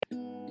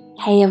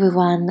Hey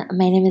everyone,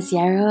 my name is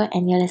Yarrow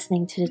and you're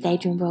listening to the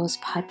Daydream Rose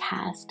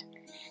podcast.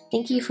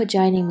 Thank you for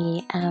joining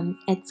me.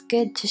 It's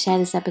good to share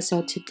this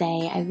episode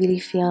today. I really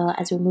feel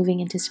as we're moving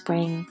into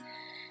spring,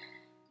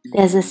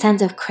 there's a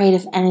sense of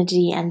creative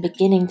energy and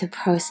beginning to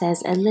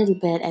process a little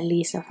bit at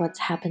least of what's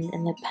happened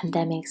in the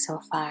pandemic so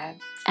far.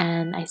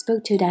 And I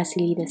spoke to Darcy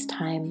Lee this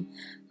time,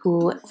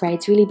 who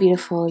writes really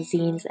beautiful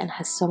zines and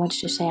has so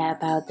much to share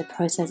about the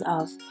process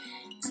of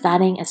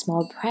starting a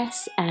small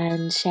press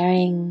and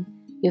sharing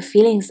your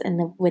feelings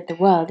with the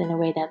world in a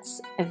way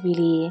that's a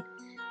really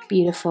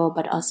beautiful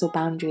but also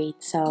boundaried.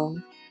 So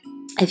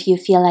if you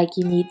feel like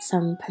you need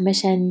some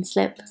permission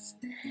slips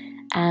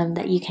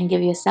that you can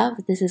give yourself,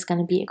 this is going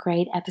to be a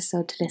great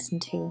episode to listen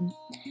to.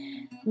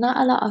 Not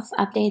a lot of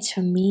updates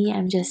from me.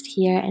 I'm just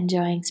here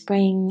enjoying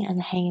spring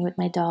and hanging with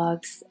my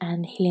dogs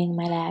and healing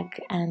my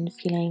leg and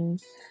feeling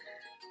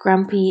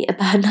grumpy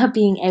about not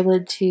being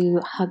able to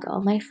hug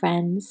all my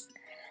friends.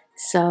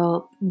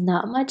 So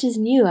not much is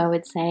new, I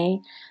would say.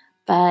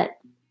 But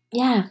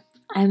yeah,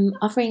 I'm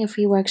offering a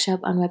free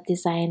workshop on web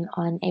design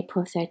on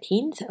April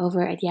 13th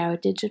over at Yarrow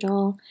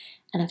Digital,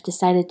 and I've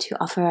decided to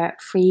offer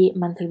free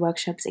monthly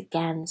workshops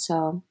again.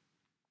 So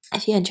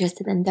if you're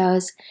interested in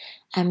those,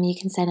 you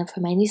can sign up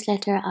for my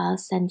newsletter. I'll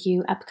send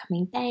you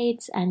upcoming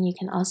dates, and you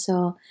can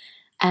also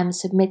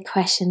submit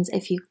questions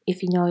if you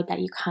know that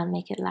you can't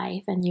make it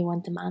live and you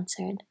want them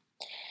answered.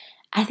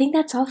 I think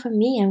that's all from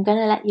me. I'm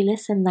gonna let you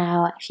listen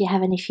now. If you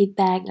have any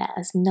feedback, let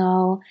us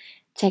know.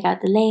 Check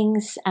out the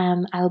links.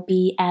 I'll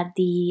be at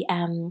the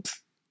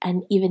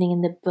an evening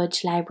in the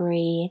Butch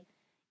Library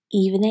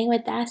evening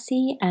with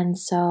Darcy, and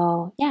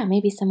so yeah,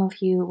 maybe some of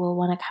you will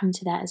want to come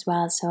to that as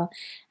well. So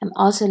I'm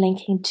also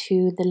linking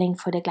to the link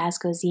for the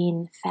Glasgow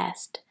Zine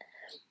Fest.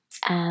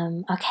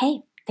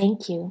 Okay,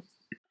 thank you.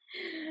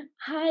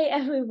 Hi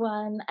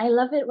everyone. I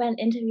love it when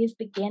interviews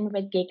begin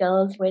with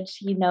giggles, which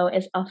you know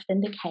is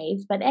often the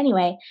case. But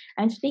anyway,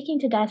 I'm speaking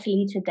to Darcy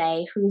Lee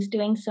today, who's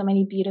doing so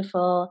many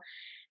beautiful,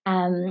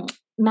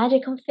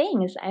 magical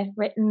things. I've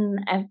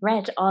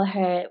read all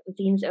her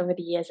zines over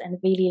the years and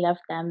really love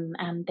them.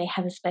 They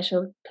have a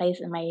special place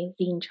in my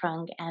zine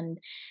trunk, and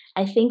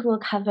I think we'll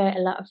cover a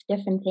lot of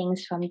different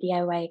things from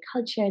DIY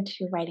culture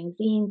to writing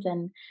zines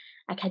and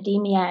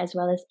academia, as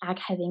well as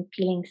archiving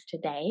feelings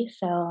today.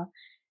 So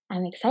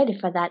I'm excited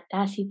for that.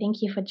 Darcy, thank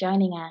you for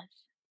joining us.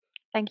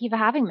 Thank you for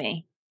having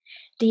me.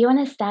 Do you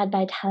want to start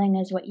by telling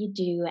us what you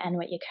do and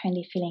what you're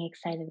currently feeling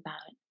excited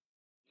about?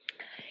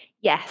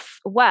 Yes.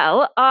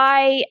 Well,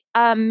 I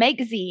make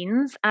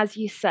zines, as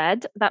you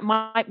said. That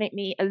might make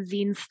me a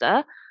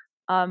zinester,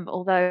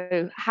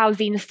 although how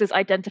zinesters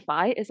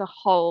identify is a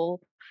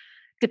whole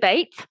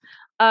debate.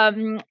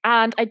 And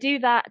I do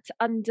that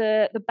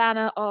under the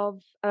banner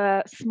of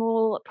a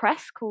small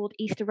press called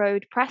Easter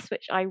Road Press,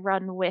 which I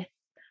run with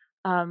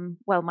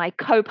my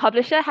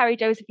co-publisher, Harry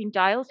Josephine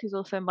Giles, who's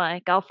also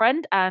my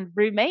girlfriend and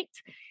roommate.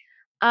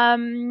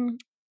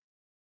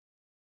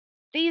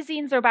 These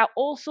zines are about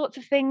all sorts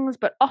of things,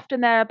 but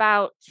often they're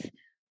about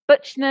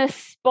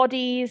butchness,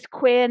 bodies,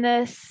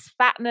 queerness,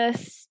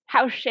 fatness,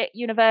 how shit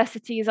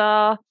universities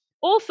are,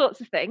 all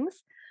sorts of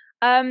things.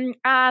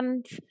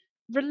 And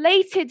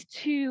related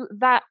to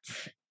that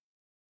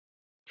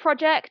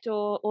project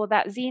or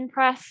that zine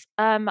press,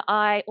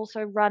 I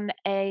also run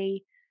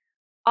a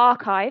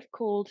archive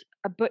called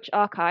a Butch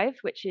Archive,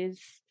 which is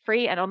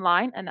free and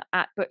online and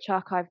at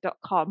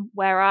butcharchive.com,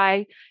 where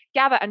I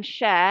gather and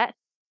share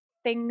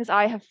things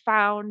I have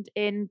found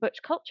in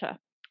butch culture.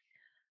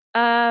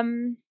 Let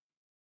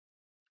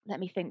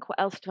me think, what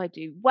else do I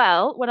do?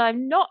 Well, when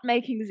I'm not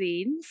making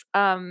zines,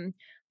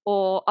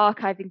 or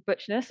archiving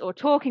butchness or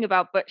talking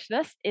about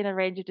butchness in a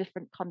range of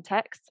different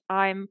contexts,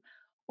 I'm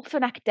also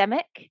an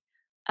academic,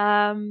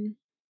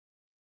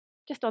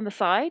 just on the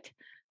side.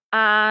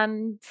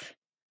 And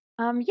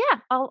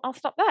I'll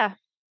stop there.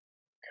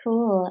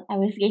 Cool. I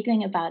was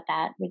giggling about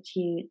that, which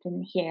you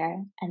didn't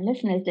hear and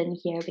listeners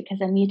didn't hear because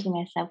I'm muting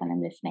myself when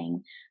I'm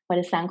listening for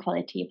the sound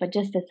quality. But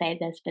just to say,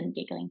 there's been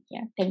giggling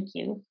here. Thank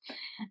you.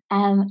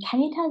 Can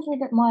you tell us a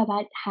little bit more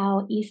about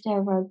how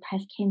Easter Road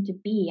Press came to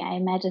be? I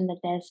imagine that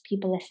there's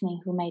people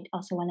listening who might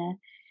also want to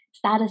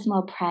start a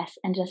small press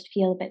and just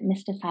feel a bit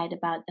mystified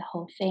about the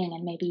whole thing,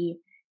 and maybe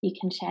you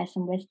can share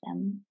some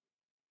wisdom.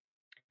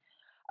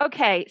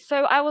 Okay, so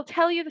I will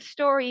tell you the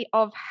story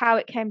of how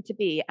it came to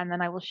be, and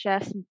then I will share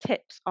some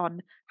tips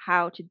on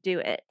how to do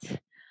it.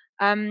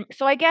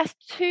 So I guess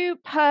two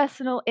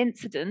personal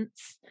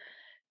incidents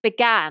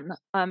began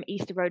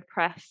Easter Road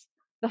Press.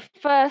 The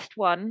first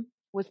one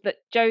was that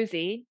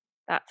Josie,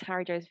 that's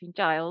Harry Josephine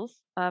Giles,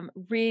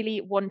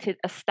 really wanted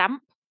a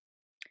stamp.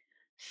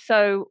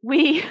 So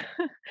we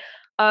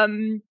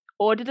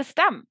ordered a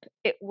stamp.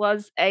 It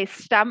was a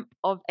stamp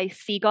of a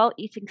seagull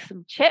eating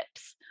some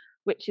chips,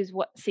 which is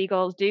what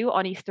seagulls do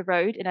on Easter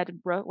Road in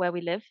Edinburgh, where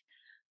we live.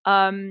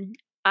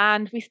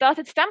 And we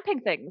started stamping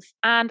things.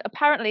 And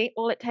apparently,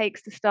 all it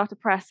takes to start a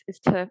press is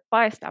to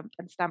buy a stamp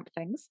and stamp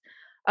things.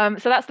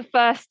 So that's the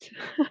first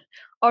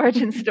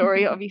origin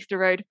story of Easter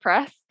Road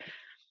Press.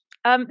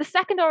 The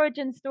second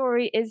origin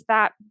story is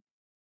that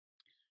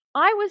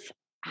I was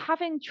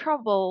having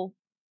trouble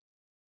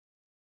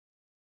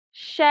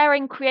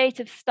sharing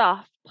creative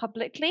stuff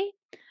publicly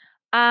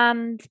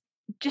and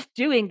just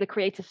doing the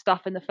creative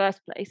stuff in the first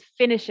place,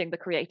 finishing the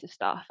creative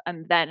stuff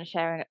and then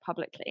sharing it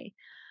publicly.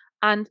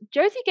 And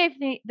Josie gave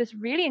me this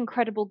really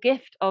incredible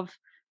gift of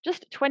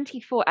just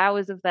 24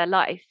 hours of their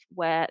life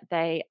where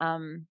they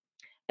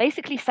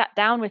basically sat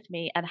down with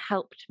me and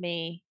helped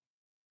me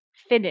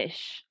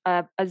finish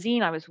a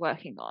zine I was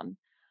working on.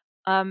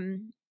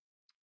 Um,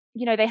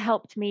 they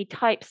helped me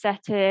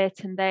typeset it,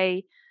 and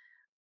they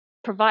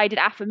provided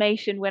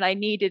affirmation when I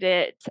needed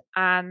it,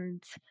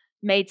 and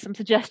made some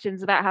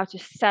suggestions about how to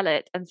sell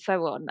it and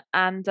so on,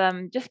 and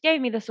just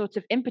gave me the sort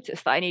of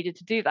impetus that I needed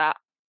to do that.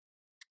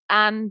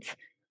 And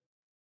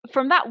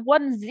from that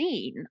one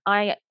zine,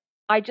 I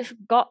just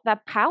got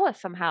that power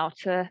somehow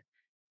to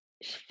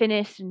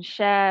finish and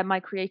share my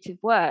creative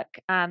work,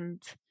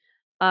 and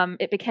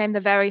it became the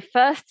very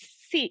first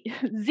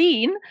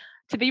zine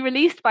to be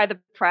released by the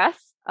press,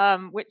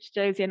 which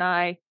Josie and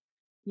I,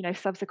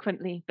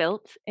 subsequently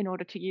built in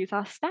order to use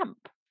our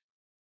stamp.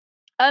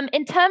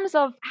 In terms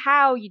of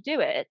how you do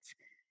it,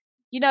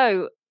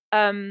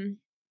 um,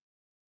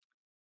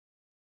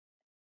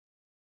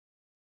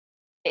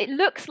 it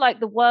looks like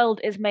the world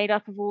is made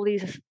up of all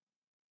these,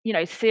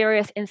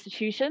 serious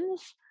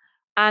institutions,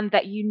 and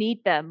that you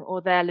need them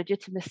or their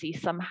legitimacy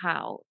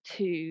somehow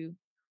to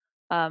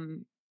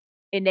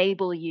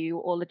enable you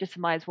or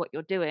legitimize what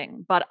you're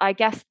doing. But I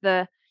guess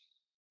the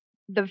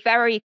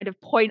very kind of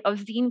point of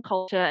zine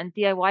culture and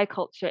DIY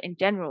culture in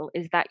general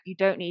is that you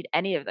don't need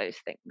any of those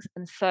things.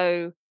 And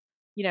so,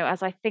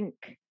 as I think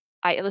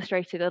I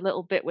illustrated a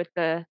little bit with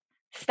the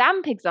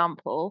stamp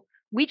example,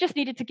 we just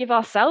needed to give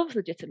ourselves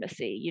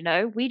legitimacy.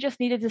 We just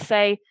needed to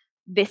say,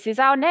 this is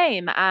our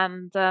name,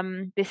 and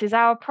this is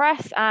our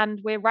press, and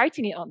we're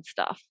writing it on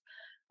stuff.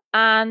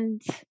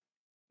 And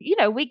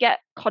we get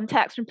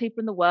contacts from people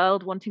in the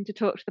world wanting to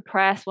talk to the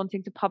press,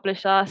 wanting to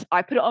publish us.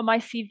 I put it on my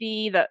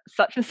CV that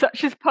such and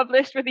such is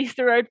published with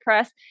Easter Road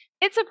Press.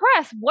 It's a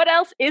press. What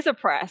else is a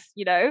press?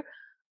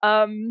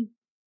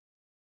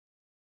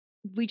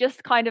 We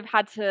just kind of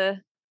had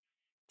to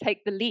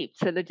take the leap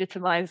to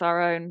legitimize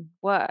our own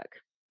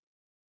work.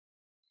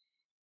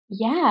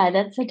 Yeah,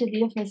 that's such a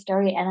beautiful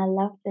story, and I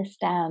love the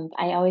stamp.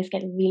 I always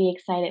get really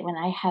excited when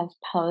I have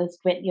posts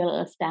with your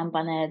little stamp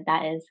on it.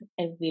 That is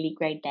a really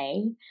great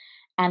day.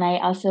 And I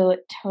also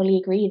totally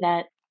agree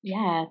that,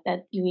 yeah,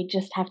 that we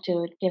just have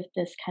to give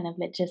this kind of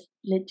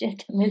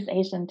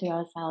legitimization to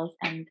ourselves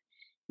and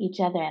each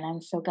other. And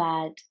I'm so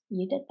glad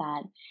you did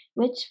that.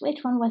 Which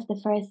one was the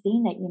first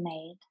zine that you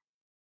made?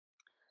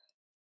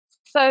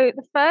 So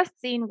the first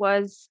zine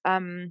was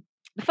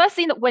the first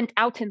zine that went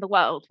out in the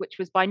world, which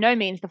was by no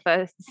means the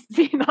first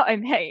zine that I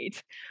made,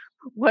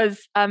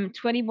 was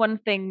 21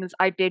 Things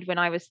I Did When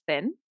I Was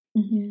Thin,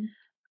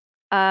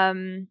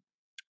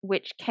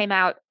 which came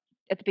out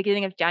at the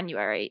beginning of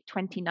January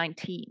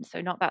 2019,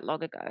 so not that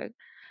long ago.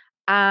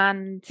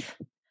 And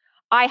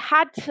I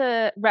had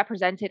to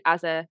represent it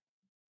as a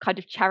kind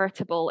of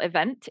charitable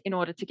event in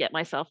order to get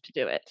myself to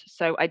do it.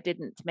 So I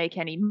didn't make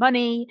any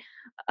money.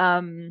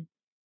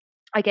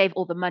 I gave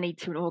all the money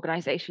to an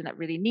organization that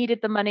really needed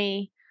the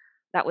money.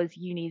 That was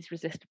Unis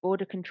Resist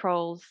Border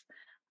Controls.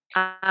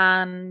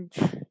 And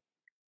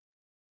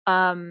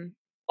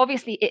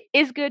obviously, it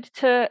is good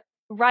to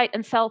write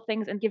and sell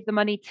things and give the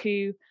money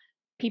to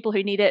people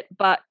who need it,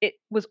 but it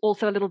was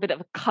also a little bit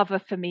of a cover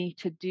for me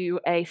to do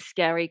a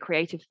scary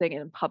creative thing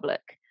in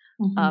public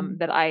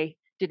that I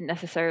didn't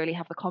necessarily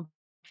have the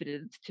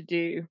confidence to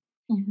do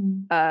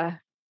in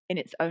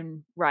its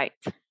own right.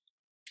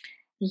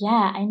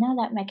 Yeah, I know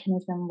that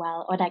mechanism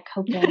well, or that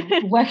coping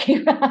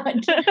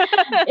workaround.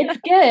 It's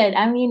good.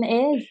 I mean,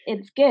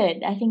 it's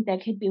good. I think there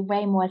could be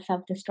way more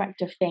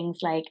self-destructive things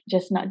like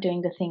just not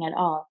doing the thing at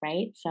all,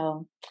 right?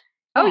 So,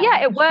 Oh yeah.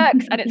 yeah, it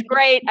works and it's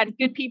great and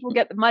good people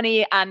get the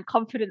money and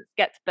confidence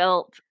gets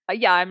built.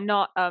 Yeah, I'm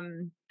not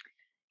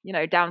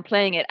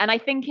downplaying it. And I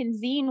think in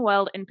zine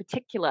world in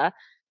particular,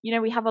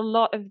 we have a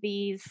lot of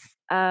these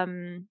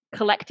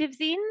collective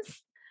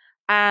zines,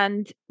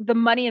 and the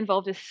money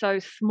involved is so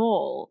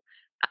small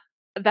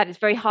that it's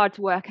very hard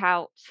to work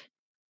out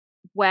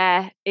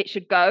where it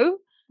should go,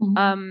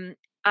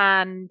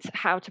 and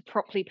how to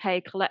properly pay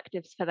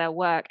collectives for their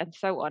work and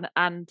so on.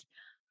 And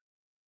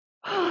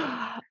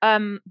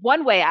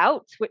one way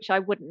out, which I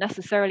wouldn't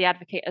necessarily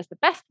advocate as the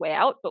best way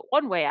out, but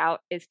one way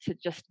out is to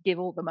just give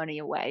all the money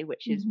away,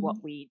 which is what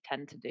we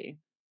tend to do.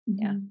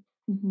 Yeah.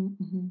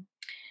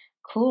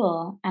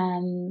 Cool.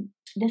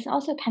 This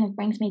also kind of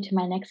brings me to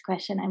my next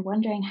question. I'm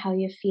wondering how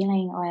you're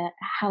feeling, or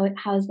how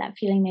has that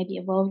feeling maybe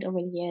evolved over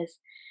the years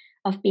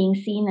of being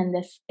seen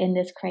in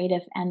this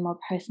creative and more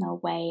personal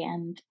way,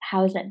 and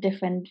how is that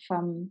different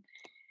from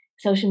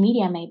social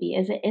media? Maybe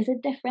is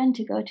it different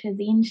to go to a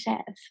zine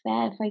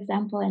fair, for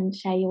example, and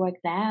share your work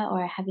there,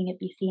 or having it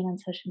be seen on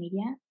social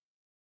media?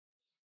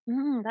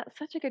 That's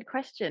such a good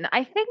question.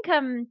 I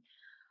think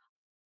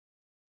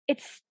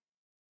it's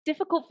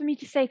difficult for me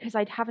to say because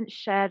I haven't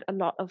shared a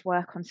lot of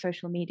work on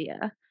social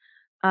media.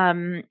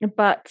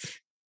 But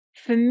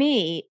for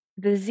me,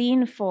 the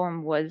zine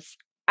form was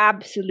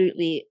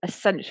absolutely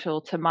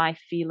essential to my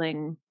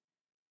feeling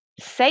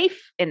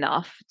safe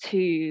enough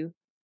to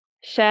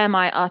share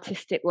my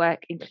artistic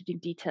work, including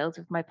details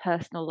of my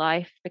personal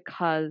life,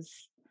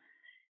 because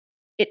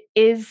it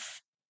is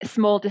a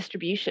small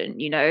distribution,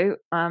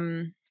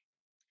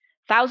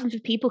 thousands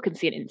of people can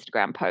see an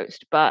Instagram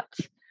post, but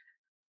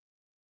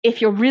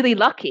if you're really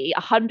lucky,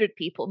 100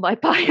 people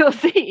might buy your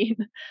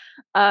zine.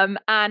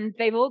 And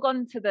they've all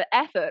gone to the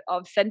effort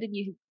of sending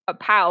you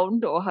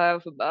 £1 or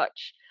however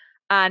much,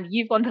 and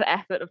you've gone to the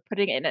effort of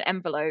putting it in an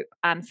envelope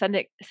and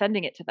sending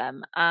it to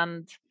them.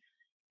 And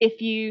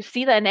if you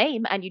see their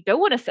name and you don't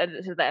want to send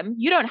it to them,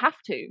 you don't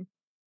have to.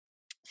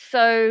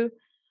 So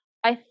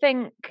I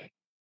think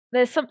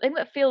there's something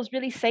that feels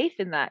really safe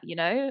in that,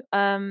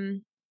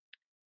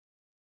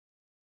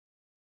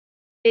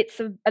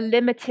 it's a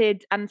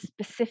limited and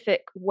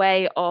specific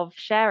way of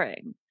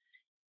sharing.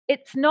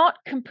 It's not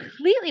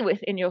completely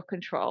within your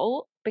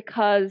control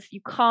because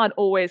you can't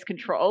always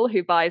control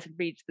who buys and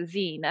reads the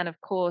zine. And of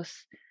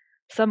course,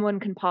 someone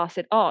can pass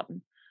it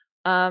on.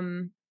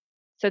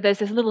 So there's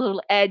this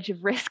little edge of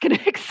risk and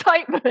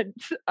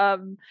excitement.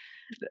 Then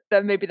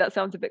maybe that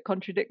sounds a bit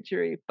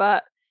contradictory,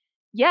 but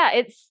yeah,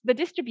 it's the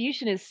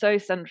distribution is so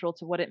central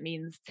to what it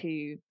means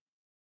to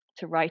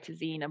write a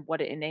zine and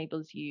what it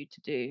enables you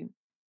to do.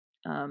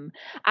 And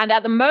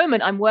at the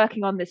moment, I'm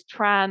working on this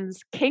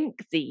trans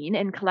kink zine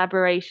in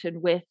collaboration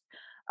with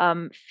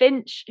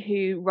Finch,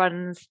 who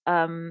runs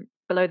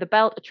Below the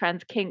Belt, a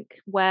trans kink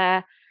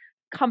wear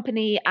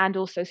company, and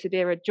also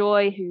Sabira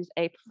Joy, who's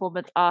a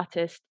performance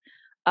artist.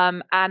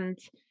 And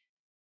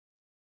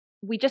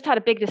we just had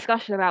a big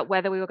discussion about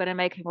whether we were going to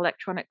make an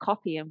electronic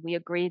copy, and we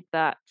agreed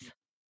that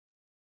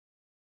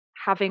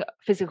having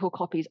physical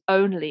copies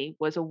only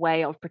was a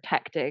way of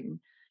protecting,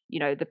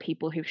 the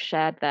people who've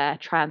shared their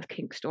trans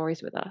kink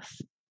stories with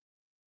us.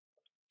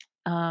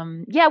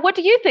 Yeah, what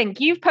do you think?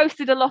 You've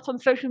posted a lot on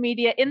social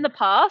media in the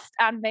past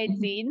and made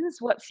zines.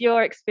 What's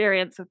your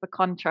experience of the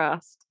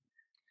contrast?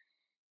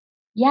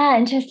 Yeah,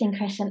 interesting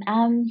question.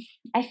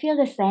 I feel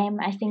the same.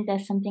 I think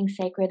there's something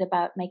sacred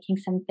about making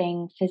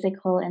something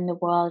physical in the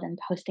world and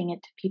posting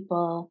it to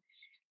people.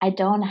 I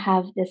don't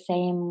have the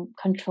same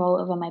control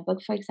over my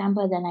book, for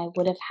example, than I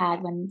would have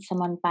had when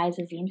someone buys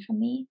a zine from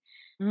me.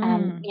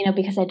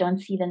 Because I don't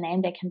see the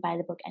name, they can buy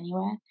the book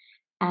anywhere.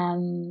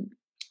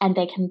 And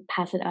they can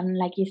pass it on,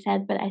 like you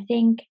said. But I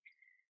think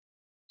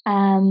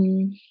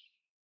I'm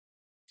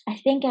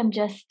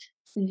just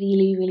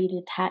really, really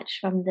detached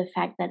from the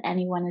fact that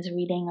anyone is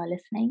reading or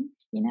listening.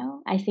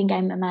 I think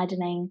I'm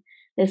imagining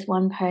this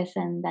one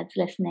person that's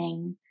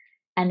listening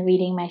and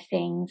reading my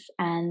things,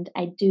 and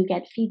I do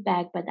get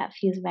feedback, but that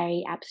feels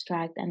very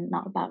abstract and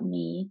not about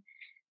me.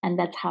 And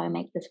that's how I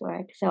make this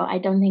work. So I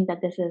don't think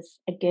that this is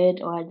a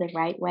good or the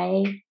right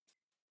way,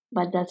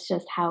 but that's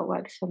just how it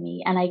works for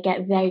me. And I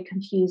get very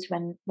confused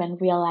when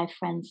real life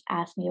friends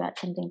ask me about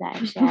something that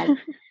I've shared.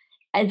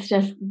 It's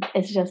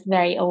just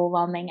very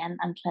overwhelming and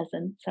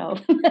unpleasant. So,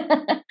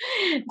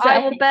 I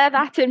will bear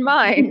that in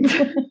mind.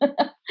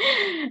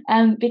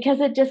 Because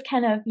it just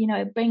kind of,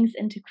 it brings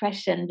into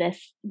question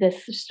this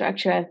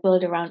structure I've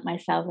built around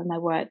myself and my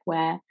work,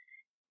 where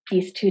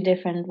these two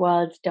different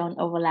worlds don't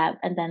overlap,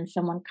 and then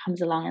someone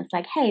comes along and it's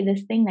like, hey,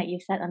 this thing that you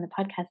said on the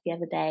podcast the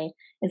other day,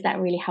 is that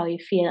really how you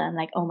feel? I'm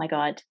like, oh my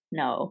god,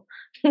 no.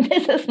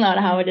 This is not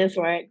how this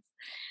works.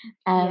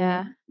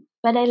 Yeah.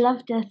 But I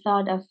love the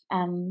thought of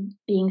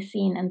being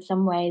seen in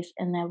some ways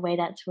in a way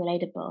that's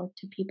relatable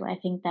to people. I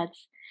think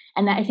that's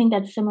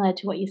similar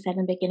to what you said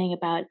in the beginning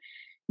about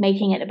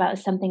making it about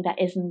something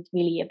that isn't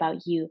really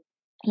about you,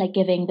 like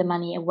giving the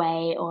money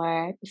away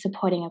or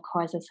supporting a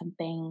cause or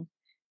something.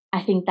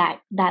 I think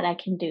that I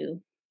can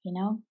do,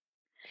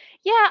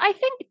 Yeah, I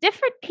think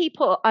different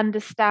people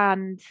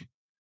understand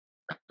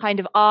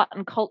kind of art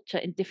and culture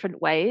in different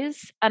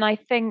ways. And I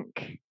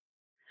think,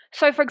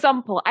 so for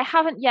example, I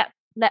haven't yet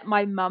let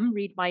my mum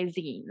read my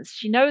zines.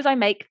 She knows I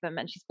make them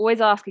and she's always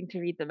asking to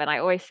read them, and I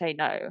always say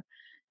no.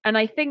 And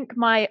I think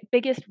my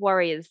biggest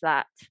worry is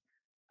that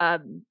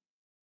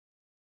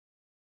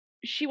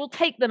she will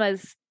take them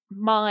as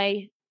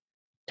my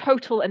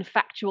total and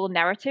factual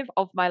narrative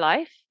of my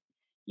life,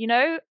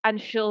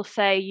 and she'll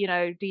say,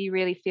 do you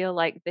really feel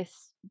like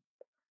this?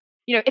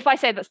 If I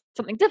say that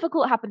something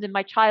difficult happened in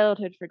my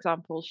childhood, for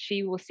example,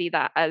 she will see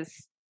that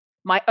as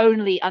my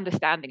only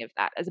understanding of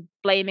that, as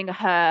blaming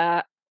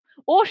her,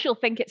 or she'll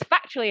think it's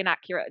factually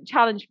inaccurate and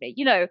challenge me,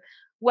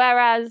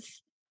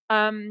 Whereas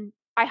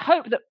I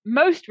hope that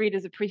most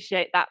readers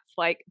appreciate that's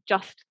like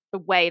just the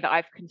way that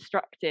I've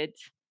constructed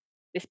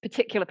this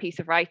particular piece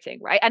of writing,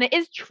 right? And it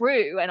is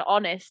true and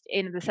honest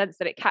in the sense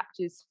that it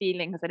captures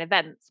feelings and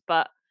events,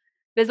 but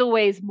there's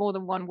always more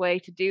than one way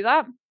to do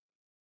that.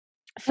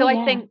 So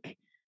I think,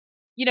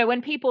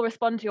 when people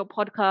respond to your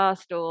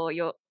podcast or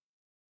your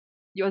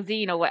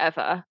zine or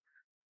whatever,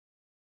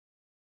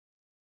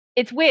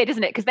 it's weird,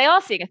 isn't it? Because they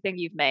are seeing a thing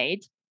you've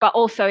made, but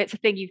also it's a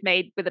thing you've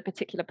made with a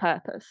particular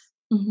purpose.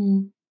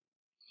 Mm-hmm.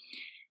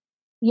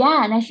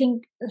 Yeah, and I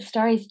think the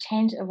stories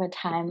change over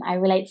time. I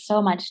relate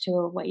so much to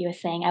what you're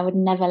saying. I would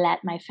never let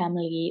my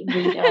family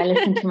read or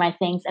listen to my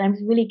things, and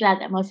I'm really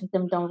glad that most of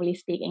them don't really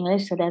speak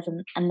English, so there's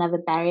another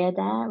barrier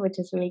there, which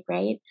is really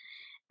great.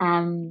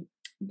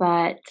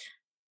 But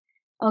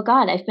oh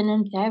God, I've been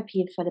in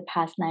therapy for the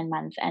past 9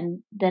 months,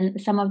 and then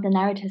some of the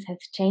narratives have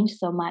changed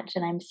so much,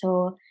 and I'm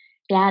so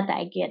glad that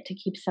I get to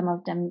keep some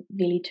of them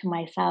really to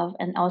myself,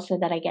 and also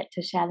that I get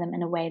to share them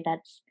in a way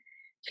that's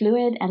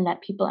fluid and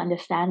that people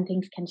understand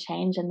things can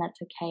change, and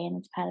that's okay, and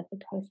it's part of the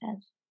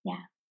process.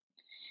 Yeah.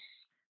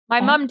 My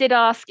And, mum did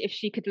ask if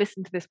she could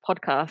listen to this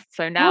podcast,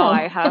 so now oh.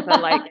 I have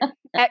a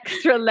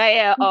extra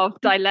layer of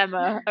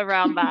dilemma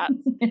around that.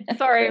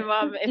 Sorry,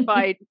 Mum, if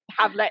I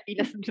have let you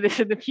listen to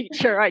this in the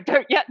future. I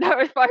don't yet know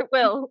if I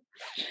will.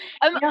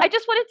 I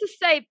just wanted to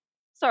say,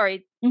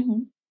 sorry,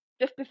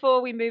 just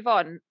before we move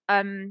on,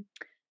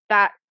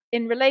 that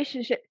in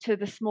relationship to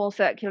the small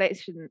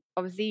circulation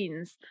of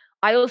zines,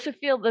 I also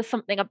feel there's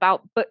something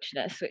about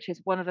butchness, which is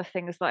one of the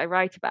things that I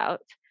write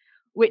about,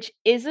 which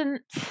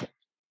isn't,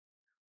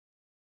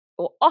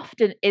 or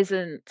often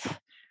isn't,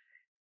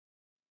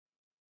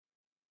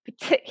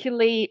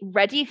 particularly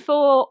ready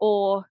for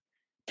or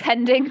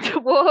tending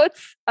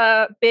towards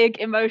big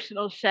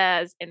emotional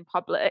shares in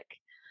public,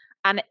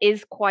 and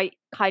is quite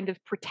kind of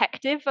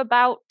protective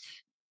about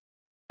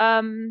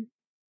um,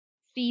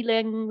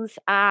 feelings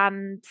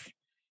and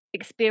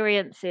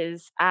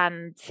experiences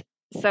and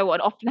so on.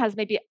 Often has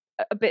maybe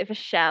a bit of a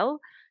shell,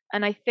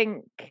 and I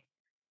think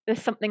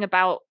there's something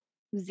about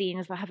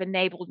zines that have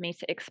enabled me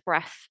to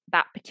express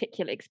that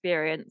particular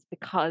experience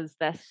because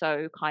they're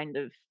so kind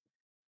of,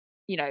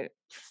 you know,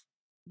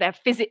 they're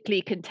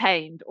physically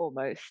contained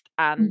almost,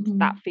 and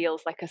that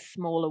feels like a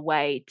smaller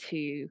way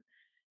to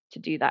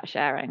do that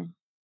sharing.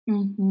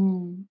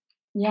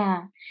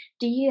 Yeah.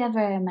 Do you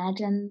ever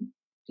imagine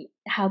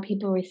how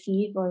people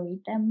receive or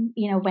read them?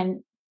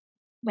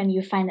 When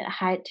you find it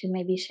hard to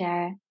maybe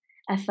share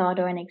a thought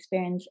or an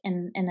experience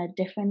in a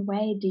different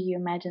way, do you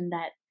imagine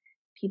that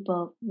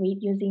people read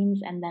your zines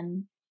and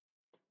then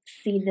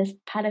see this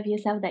part of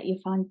yourself that you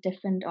found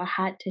different or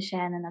hard to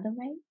share in another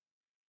way?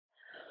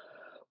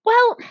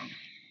 Well,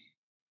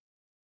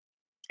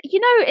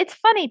 it's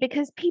funny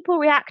because people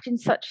react in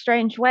such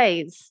strange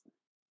ways.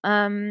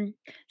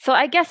 So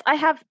I guess I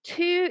have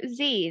two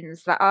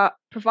zines that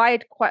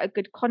provide quite a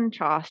good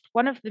contrast.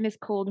 One of them is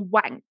called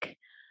Wank,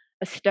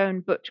 a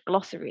Stone Butch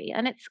glossary,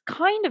 and it's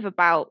kind of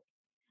about,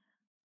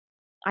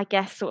 I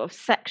guess, sort of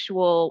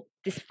sexual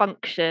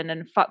dysfunction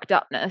and fucked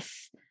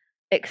upness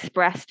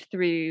expressed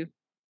through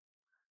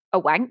a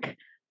wank.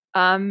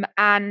 And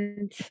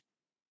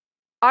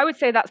I would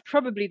say that's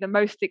probably the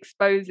most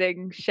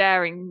exposing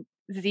sharing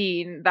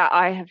zine that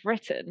I have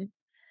written.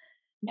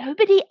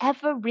 Nobody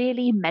ever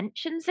really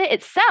mentions it.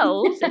 It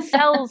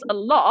sells a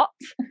lot.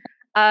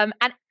 And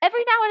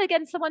every now and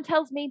again, someone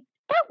tells me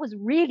that was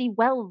really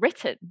well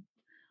written.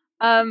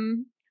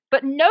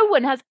 But no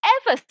one has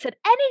ever said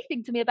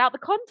anything to me about the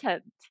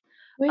content.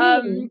 Really?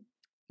 Um,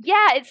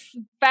 yeah, it's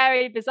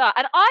very bizarre.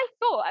 And I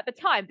thought at the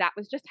time that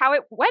was just how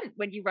it went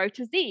when you wrote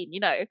a zine.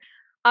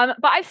 But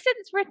I've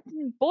since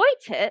written Boy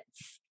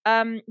Tits,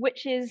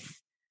 which is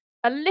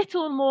a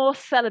little more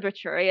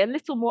celebratory, a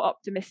little more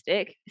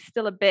optimistic,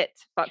 still a bit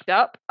fucked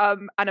up,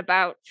 and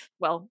about,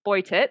 well,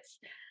 boy tits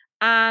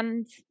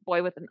and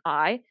boy with an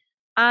I.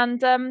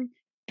 And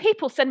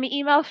people send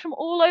me emails from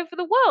all over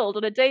the world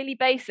on a daily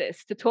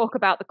basis to talk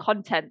about the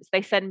contents.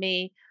 They send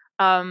me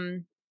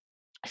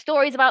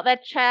stories about their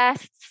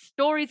chests,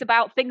 stories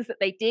about things that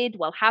they did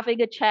while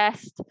having a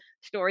chest,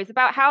 stories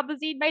about how the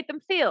zine made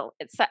them feel,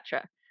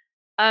 etc.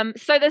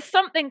 So there's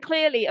something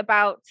clearly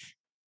about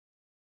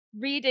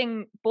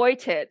reading Boy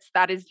Tits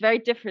that is very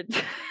different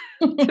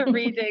to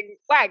reading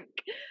Wank.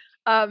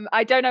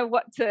 I don't know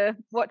what to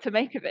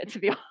make of it, to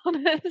be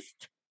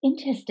honest.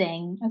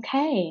 Interesting.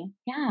 Okay.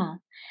 Yeah.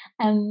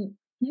 Um,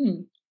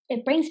 hmm.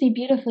 It brings me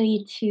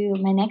beautifully to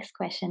my next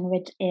question,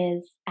 which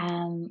is,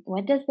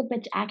 what does the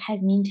Butch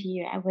Archive mean to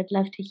you? I would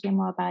love to hear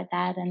more about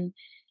that and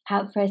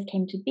how it first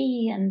came to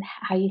be and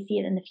how you see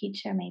it in the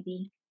future,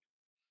 maybe.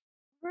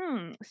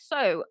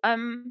 So,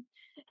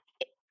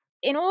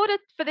 in order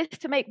for this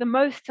to make the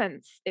most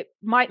sense, it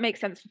might make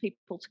sense for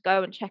people to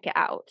go and check it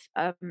out.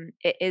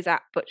 It is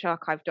at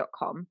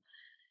butcharchive.com.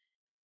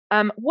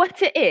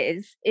 What it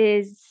is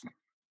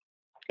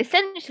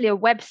essentially a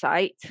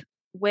website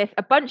with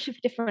a bunch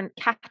of different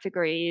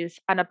categories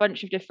and a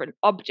bunch of different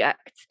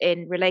objects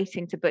in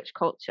relating to butch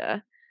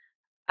culture.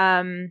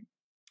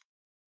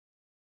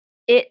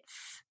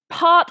 It's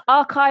part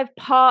archive,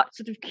 part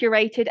sort of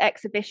curated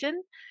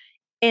exhibition,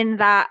 in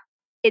that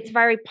it's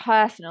very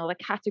personal. The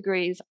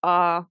categories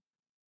are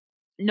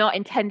not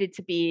intended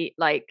to be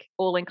like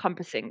all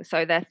encompassing.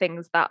 So they're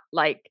things that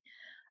like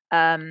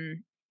fat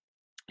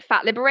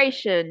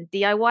liberation,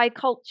 DIY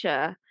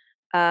culture,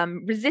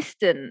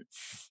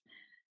 resistance,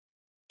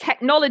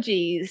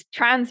 technologies,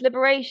 trans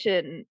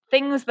liberation,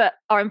 things that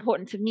are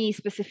important to me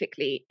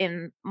specifically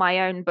in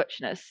my own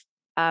butchness,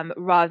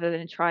 rather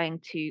than trying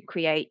to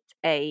create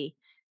a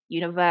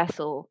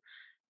universal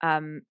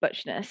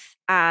butchness,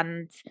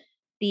 and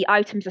the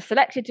items are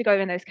selected to go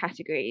in those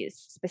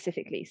categories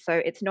specifically. So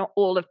it's not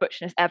all of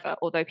butchness ever,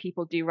 although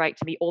people do write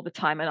to me all the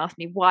time and ask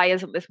me, why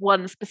isn't this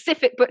one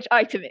specific butch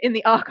item in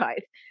the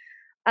archive?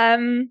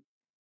 And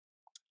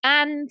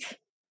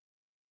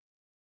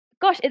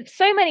gosh, it's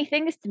so many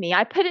things to me.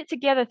 I put it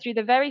together through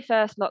the very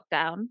first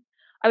lockdown.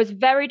 I was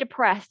very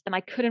depressed and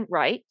I couldn't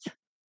write.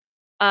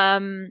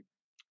 And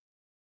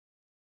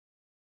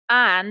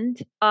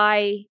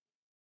I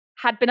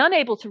had been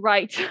unable to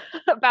write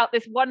about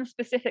this one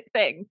specific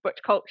thing, butch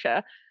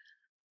culture,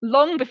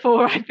 long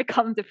before I'd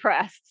become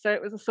depressed. So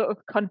it was a sort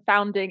of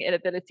confounding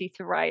inability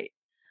to write.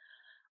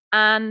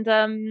 And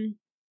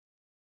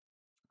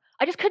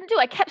I just couldn't do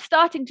it. I kept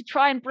starting to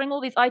try and bring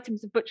all these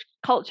items of butch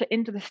culture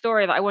into the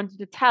story that I wanted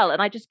to tell,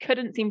 and I just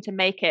couldn't seem to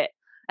make it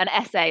an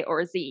essay or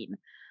a zine.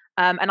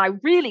 And I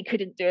really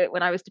couldn't do it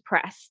when I was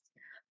depressed.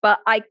 But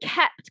I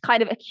kept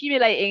kind of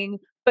accumulating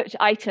butch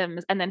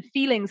items and then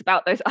feelings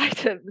about those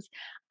items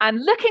and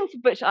looking for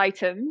butch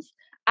items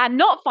and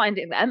not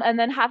finding them and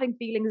then having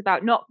feelings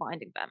about not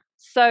finding them.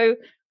 So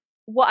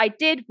what I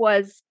did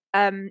was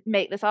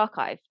make this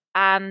archive,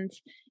 and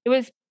it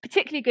was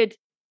particularly good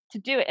to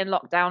do it in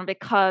lockdown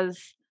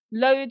because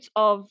loads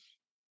of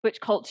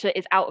butch culture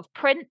is out of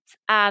print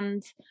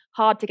and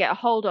hard to get a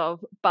hold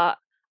of, but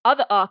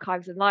other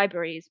archives and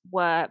libraries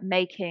were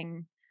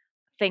making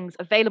things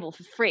available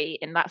for free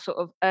in that sort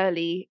of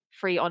early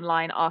free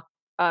online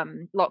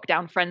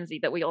lockdown frenzy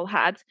that we all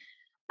had.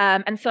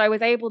 And so I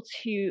was able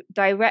to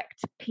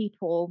direct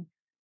people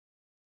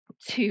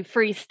to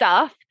free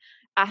stuff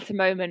at a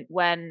moment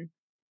when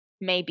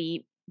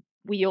maybe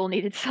we all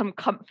needed some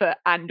comfort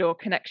and or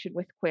connection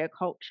with queer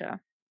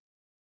culture.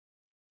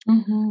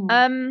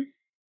 Mm-hmm.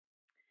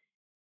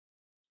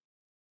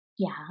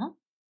 Yeah.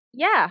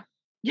 Yeah,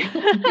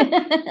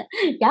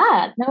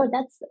 no,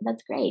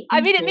 that's great.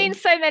 I mean, it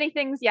means so many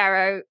things,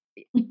 Yarrow.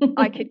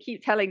 I could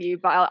keep telling you,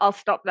 but I'll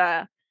stop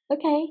there.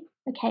 Okay.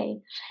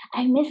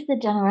 I miss the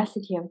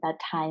generosity of that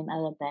time a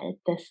little bit.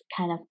 This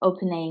kind of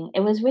opening.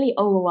 It was really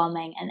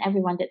overwhelming, and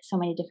everyone did so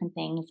many different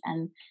things,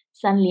 and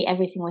suddenly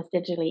everything was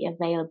digitally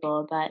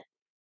available. But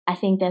I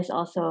think there's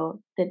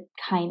also the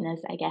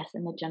kindness, I guess,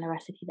 and the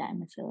generosity that I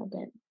miss a little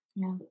bit.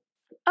 Yeah.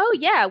 Oh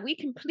yeah, we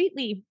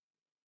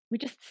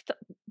just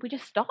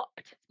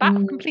stopped.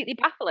 Completely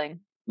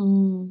baffling.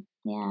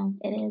 Yeah,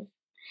 it is.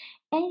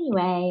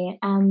 Anyway,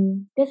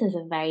 this is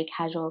a very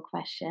casual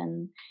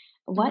question.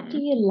 What do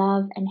you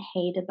love and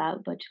hate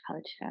about butch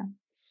culture?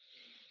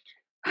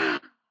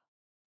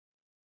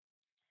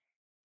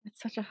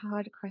 It's such a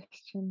hard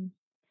question.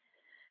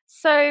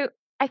 So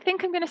I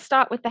think I'm going to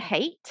start with the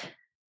hate.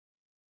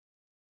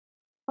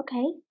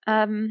 Okay.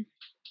 I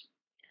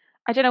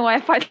don't know why I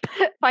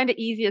find it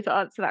easier to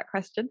answer that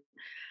question.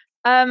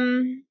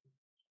 I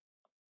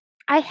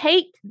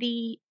hate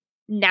the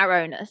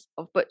narrowness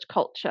of butch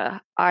culture.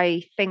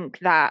 I think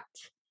that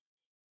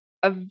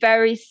a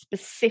very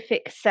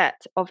specific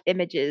set of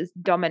images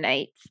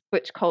dominates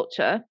butch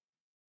culture.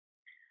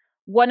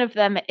 One of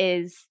them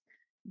is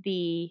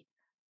the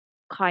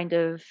kind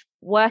of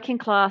working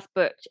class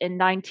butch in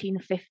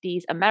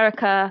 1950s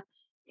America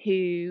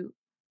who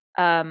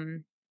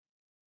went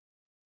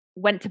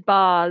to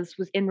bars,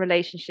 was in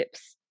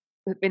relationships,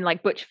 in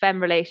like butch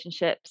femme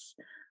relationships,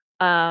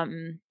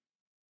 and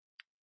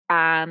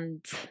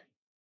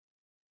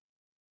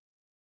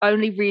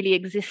only really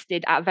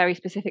existed at a very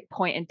specific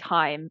point in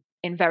time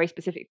in very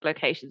specific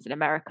locations in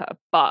America,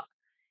 but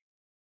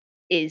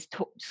is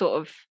sort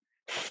of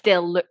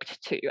still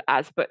looked to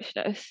as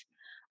butchness.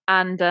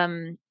 And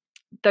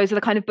those are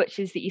the kind of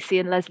butches that you see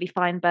in Leslie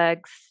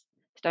Feinberg's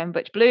Stone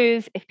Butch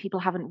Blues. If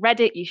people haven't read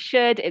it, you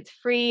should. It's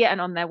free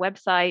and on their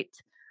website.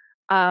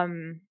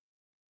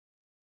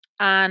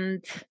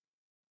 And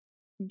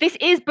this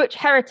is butch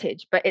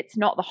heritage, but it's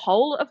not the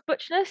whole of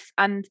butchness,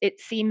 and it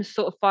seems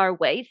sort of far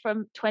away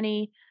from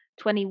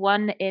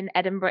 2021 in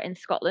Edinburgh in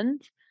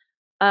Scotland.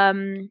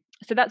 So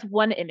that's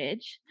one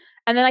image.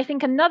 And then I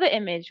think another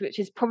image, which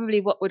is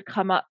probably what would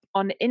come up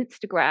on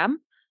Instagram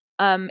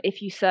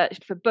if you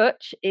searched for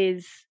butch,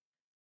 is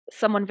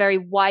someone very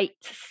white,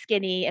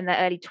 skinny, in their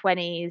early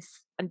 20s,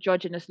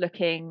 androgynous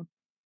looking,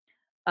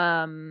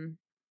 and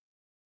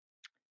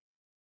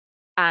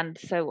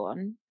so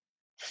on.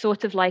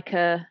 Sort of like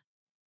a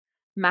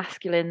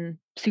masculine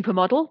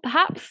supermodel,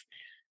 perhaps,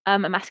 a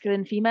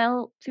masculine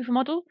female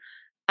supermodel.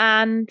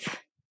 And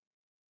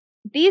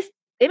these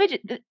images,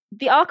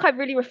 the archive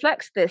really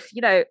reflects this,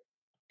 to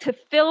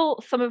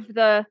fill some of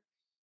the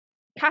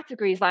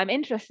categories that I'm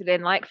interested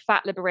in, like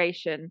fat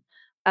liberation.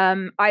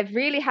 I've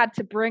really had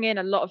to bring in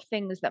a lot of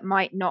things that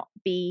might not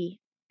be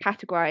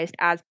categorized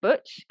as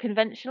butch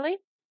conventionally.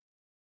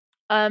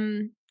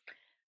 And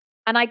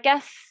I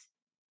guess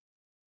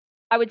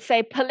I would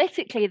say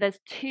politically, there's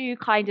two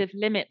kind of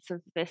limits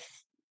of this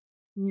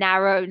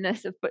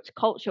narrowness of butch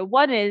culture.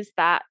 One is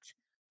that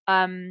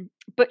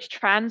butch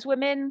trans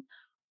women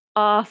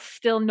are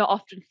still not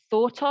often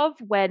thought of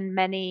when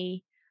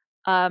many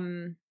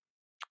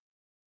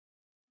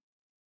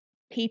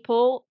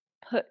people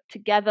put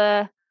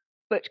together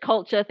butch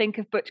culture, think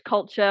of butch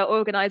culture,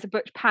 organize a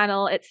butch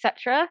panel,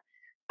 etc.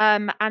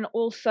 And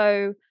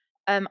also,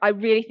 I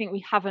really think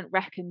we haven't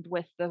reckoned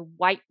with the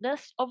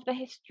whiteness of the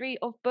history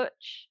of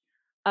butch.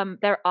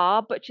 There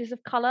are butches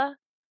of color.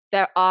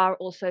 There are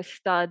also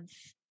studs,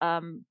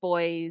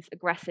 boys,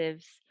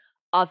 aggressives,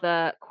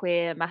 other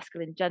queer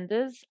masculine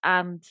genders.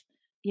 And,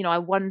 I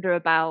wonder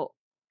about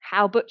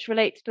how butch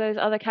relates to those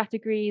other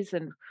categories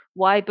and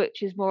why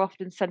butch is more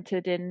often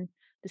centered in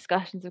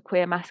discussions of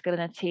queer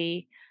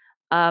masculinity.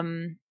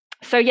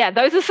 So yeah,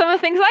 those are some of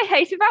the things I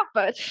hate about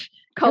butch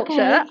culture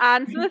Okay.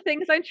 and some of the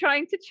things I'm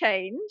trying to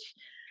change.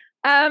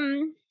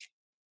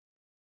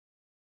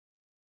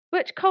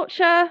 Butch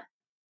culture,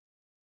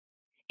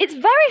 it's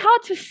very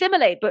hard to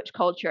assimilate butch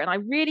culture, and I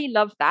really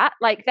love that.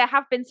 Like, there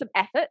have been some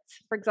efforts,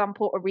 for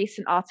example, a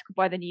recent article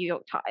by the New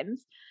York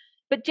Times,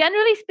 but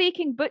generally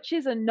speaking,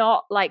 butches are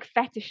not like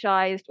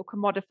fetishized or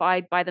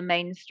commodified by the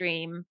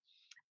mainstream.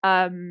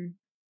 um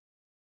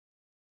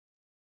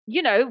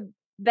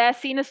they're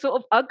seen as sort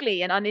of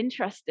ugly and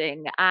uninteresting,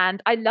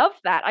 and I love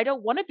that. I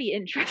don't want to be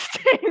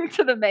interesting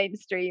to the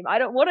mainstream. I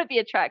don't want to be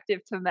attractive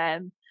to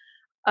men.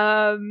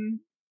 um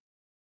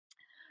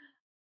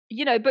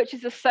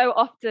butchers are so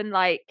often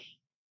like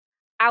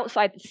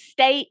outside the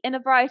state in a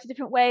variety of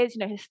different ways.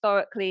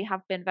 Historically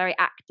have been very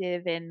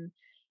active in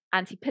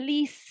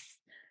anti-police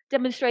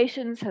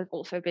demonstrations, have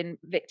also been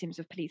victims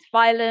of police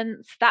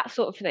violence, that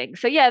sort of thing.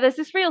 So yeah, there's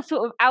this real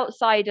sort of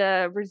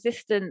outsider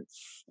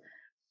resistance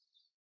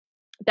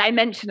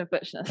dimension of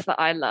butchness that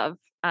I love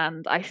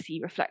and I see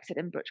reflected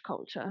in butch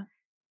culture.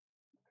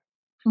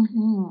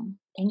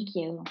 Thank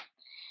you.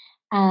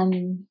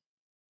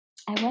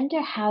 I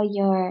wonder how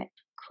your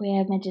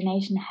queer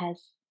imagination has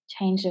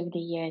changed over the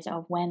years,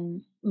 of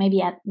when maybe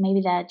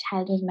the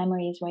childhood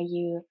memories where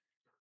you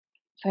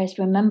first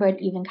remembered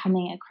even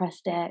coming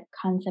across the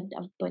concept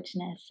of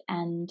butchness,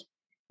 and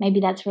maybe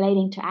that's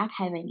relating to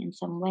archiving in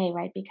some way,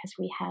 right? Because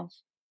we have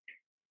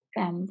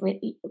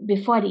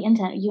before the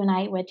internet, you and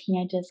I were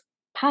teenagers,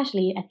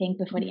 partially, I think,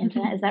 before the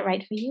internet. Is that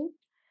right for you?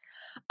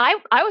 I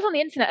was on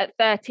the internet at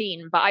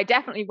 13, but I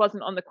definitely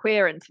wasn't on the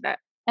queer internet.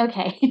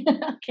 Okay.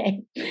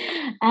 Okay.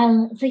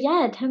 So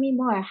yeah, tell me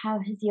more. How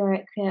has your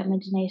queer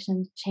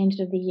imagination changed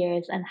over the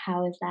years, and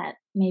how is that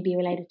maybe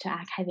related to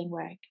archiving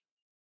work?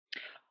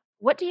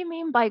 What do you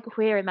mean by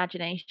queer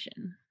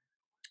imagination?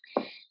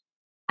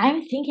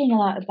 I'm thinking a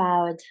lot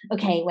about,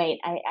 okay, wait,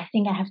 I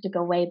think I have to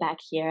go way back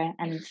here,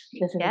 and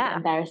this is Yeah.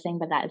 embarrassing,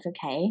 but that is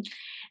okay.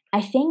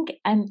 I think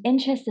I'm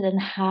interested in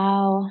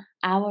how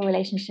our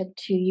relationship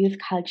to youth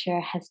culture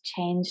has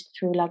changed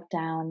through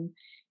lockdown,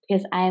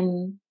 because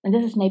and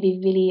this is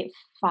maybe really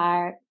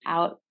far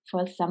out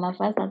for some of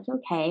us, that's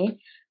okay.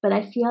 But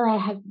I feel I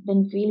have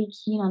been really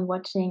keen on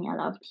watching a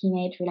lot of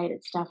teenage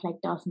related stuff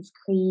like Dawson's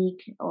Creek,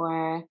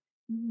 or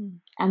Mm.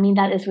 I mean,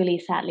 that is really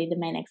sadly the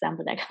main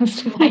example that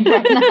comes to mind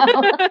right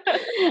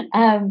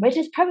now, which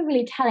is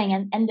probably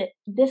telling. And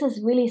this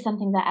is really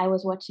something that I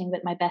was watching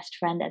with my best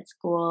friend at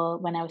school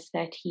when I was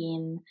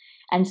 13.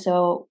 And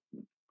so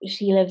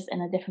she lives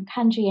in a different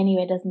country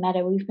anyway, it doesn't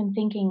matter. We've been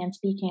thinking and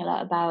speaking a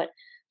lot about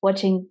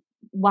watching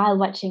while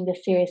watching the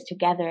series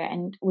together.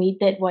 And we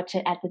did watch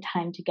it at the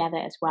time together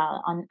as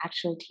well on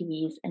actual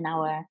TVs in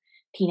our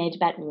teenage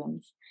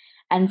bedrooms.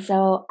 And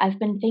so I've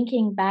been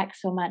thinking back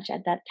so much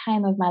at that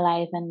time of my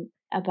life, and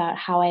about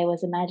how I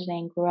was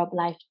imagining grow up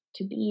life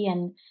to be,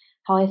 and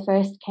how I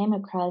first came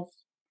across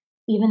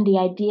even the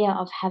idea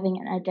of having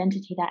an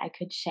identity that I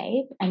could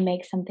shape and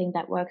make something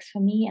that works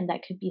for me, and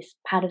that could be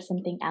part of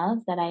something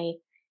else that I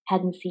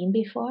hadn't seen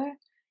before.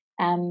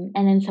 And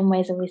in some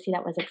ways, obviously,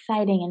 that was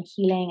exciting and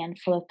healing and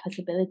full of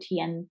possibility.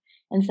 And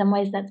in some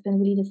ways, that's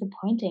been really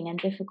disappointing and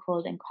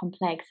difficult and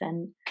complex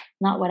and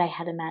not what I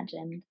had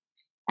imagined.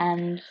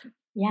 And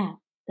yeah,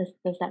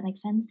 does that make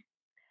sense?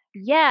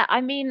 Yeah,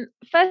 I mean,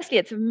 firstly,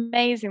 it's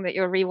amazing that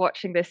you're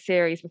rewatching this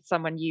series with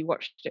someone you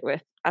watched it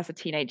with as a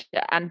teenager.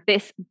 And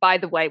this, by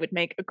the way, would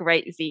make a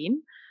great zine.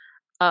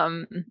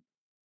 Um,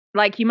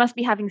 like, you must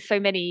be having so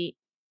many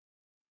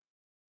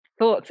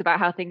thoughts about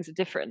how things are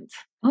different,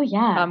 Oh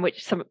yeah.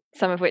 which some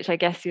of which I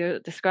guess you're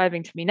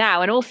describing to me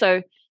now. And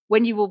also,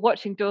 when you were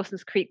watching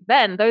Dawson's Creek,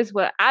 then those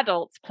were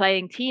adults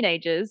playing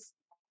teenagers,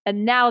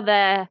 and now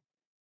they're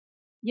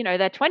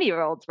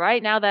 20-year-olds,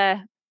 right? Now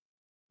they're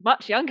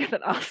much younger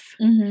than us.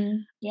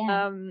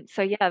 Yeah.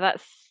 So yeah,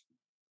 that's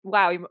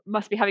wow. You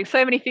must be having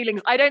so many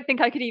feelings. I don't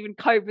think I could even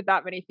cope with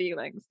that many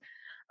feelings.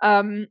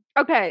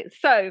 Okay,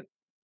 so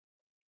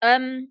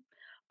um,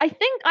 I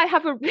think I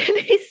have a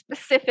really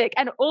specific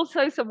and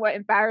also somewhat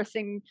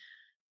embarrassing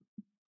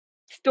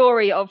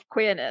story of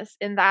queerness,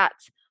 in that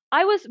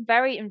I was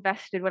very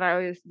invested when I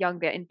was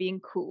younger in being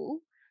cool,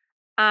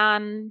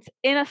 and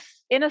in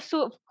a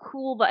sort of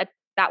cool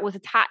that was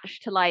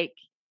attached to like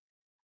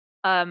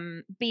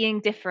being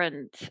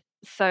different.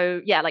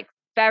 So yeah, like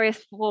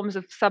various forms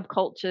of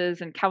subcultures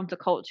and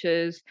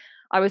countercultures.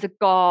 I was a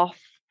goth.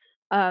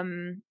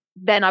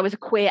 Then I was a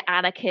queer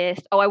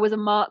anarchist. Oh, I was a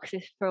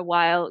Marxist for a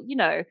while.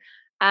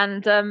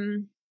 And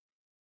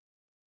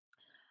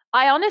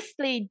I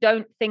honestly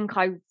don't think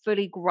I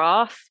fully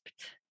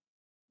grasped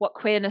what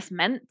queerness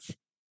meant,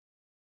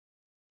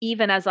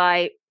 even as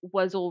I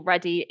was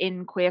already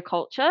in queer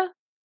culture,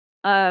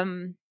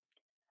 and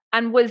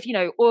was,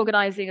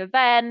 organizing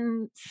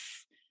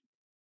events,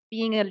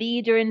 being a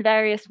leader in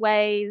various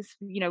ways,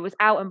 was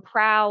out and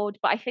proud.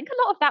 But I think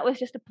a lot of that was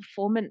just a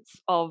performance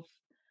of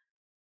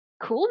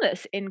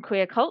coolness in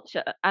queer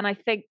culture. And I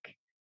think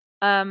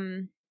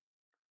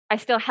I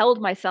still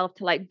held myself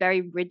to like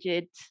very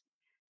rigid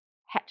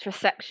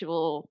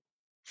heterosexual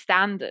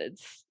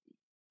standards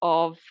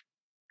of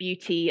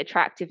beauty,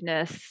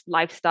 attractiveness,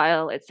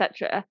 lifestyle,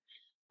 etc.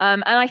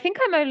 And I think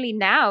I'm only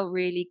now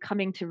really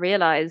coming to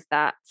realize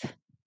that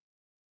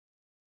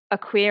a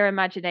queer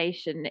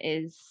imagination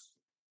is,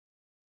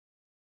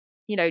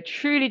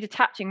 truly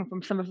detaching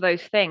from some of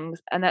those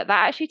things, and that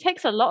actually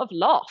takes a lot of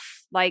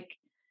loss. Like,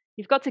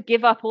 you've got to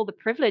give up all the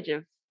privilege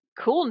of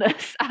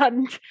coolness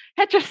and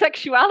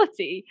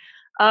heterosexuality.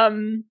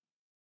 And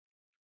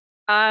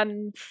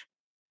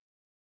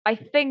I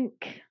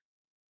think,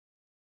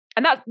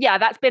 and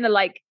that's been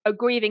a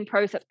grieving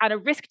process and a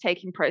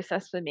risk-taking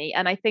process for me.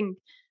 And I think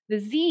the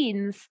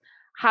zines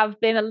have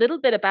been a little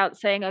bit about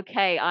saying,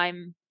 okay,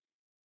 I'm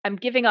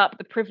giving up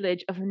the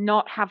privilege of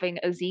not having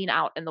a zine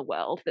out in the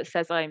world that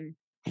says I'm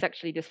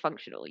sexually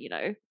dysfunctional,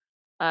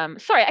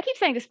 sorry, I keep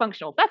saying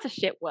dysfunctional. That's a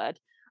shit word.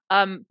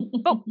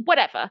 But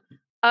whatever.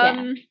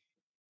 Yeah.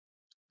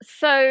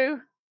 So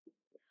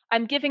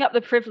I'm giving up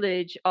the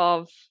privilege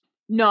of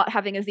not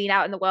having a zine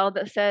out in the world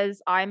that says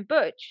I'm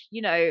butch,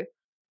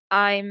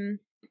 I'm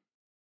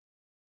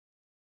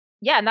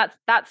and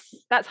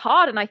that's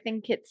hard. And I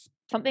think it's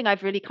something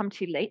I've really came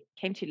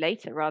to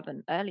later rather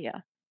than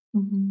earlier.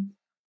 Mm-hmm.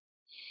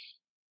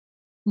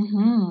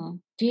 Mm-hmm.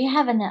 Do you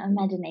have an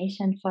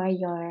imagination for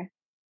your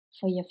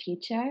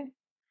future?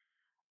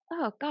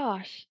 Oh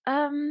gosh.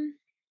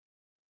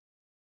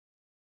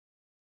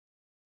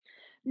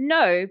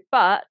 No,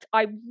 but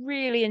I'm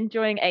really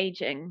enjoying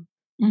aging.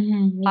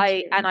 Mm-hmm.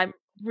 Me too. I'm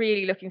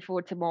really looking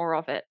forward to more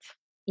of it.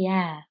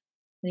 Yeah,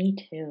 me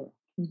too.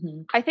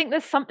 Mm-hmm. I think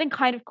there's something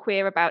kind of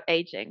queer about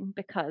aging,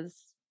 because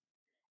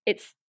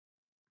it's,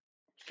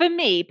 for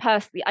me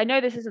personally, I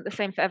know this isn't the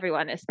same for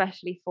everyone,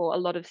 especially for a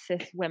lot of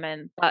cis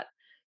women, but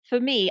for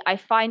me, I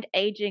find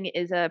aging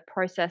is a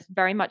process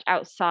very much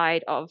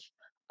outside of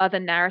other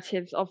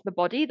narratives of the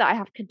body that I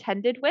have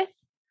contended with.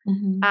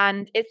 Mm-hmm.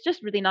 And it's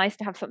just really nice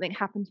to have something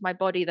happen to my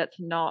body that's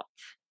not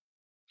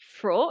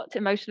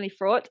emotionally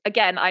fraught.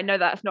 Again, I know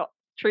that's not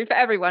true for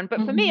everyone,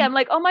 but for me, I'm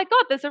like, oh my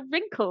God, there's a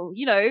wrinkle,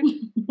 that's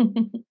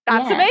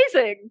Yeah.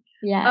 amazing.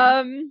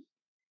 Yeah.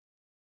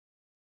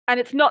 And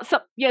it's not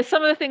some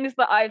of the things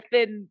that I've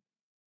been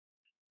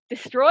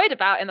destroyed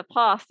about in the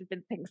past have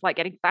been things like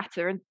getting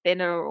fatter and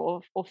thinner,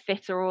 or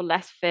fitter or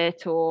less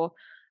fit, or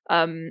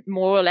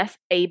more or less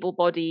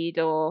able-bodied,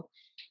 or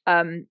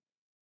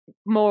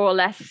more or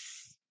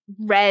less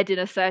read in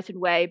a certain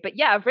way. But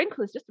yeah, a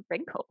wrinkle is just a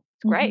wrinkle.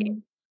 It's great. Mm-hmm.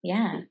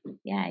 Yeah,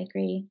 I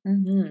agree.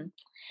 Mm-hmm.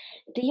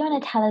 Do you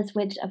want to tell us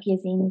which of your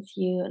zines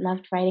you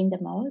loved writing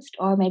the most,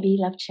 or maybe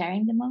you loved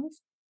sharing the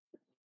most?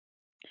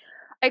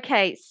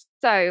 Okay,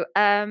 so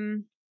I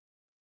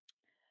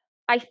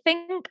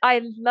think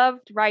I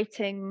loved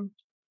writing.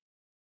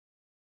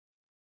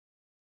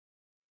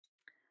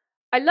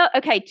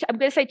 Okay, I'm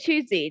going to say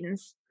two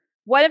zines.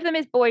 One of them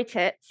is Boy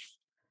Tits,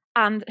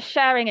 and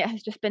sharing it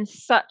has just been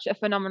such a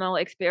phenomenal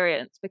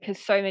experience, because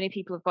so many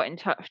people have got in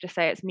touch to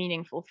say it's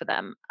meaningful for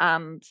them.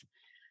 And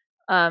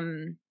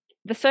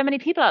there's so many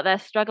people out there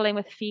struggling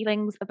with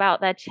feelings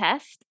about their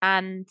chest,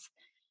 and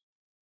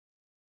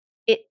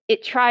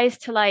it tries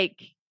to like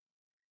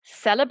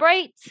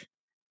celebrate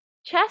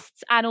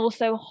chests and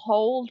also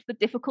hold the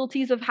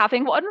difficulties of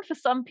having one for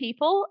some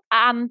people.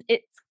 And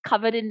it's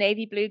covered in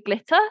navy blue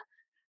glitter,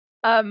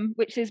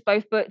 which is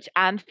both butch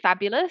and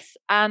fabulous.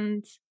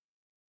 And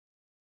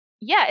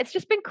yeah, it's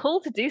just been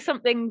cool to do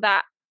something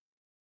that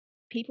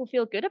people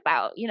feel good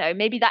about.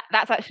 Maybe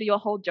that's actually your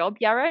whole job,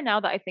 Yarrow, now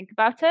that I think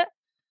about it.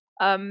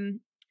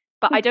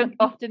 But I don't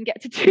often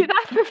get to do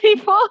that for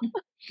people.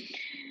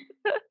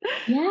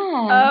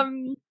 Yeah.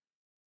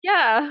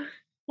 Yeah.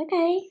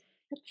 Okay.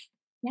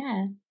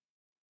 Yeah.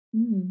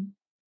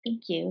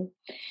 Thank you.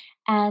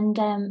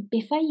 And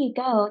before you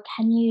go,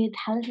 can you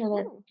tell us a little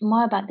bit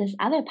more about this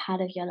other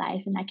part of your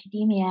life in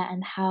academia,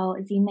 and how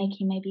zine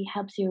making maybe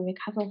helps you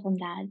recover from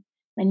that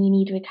when you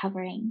need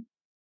recovering?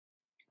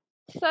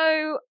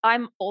 So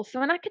I'm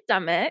also an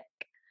academic,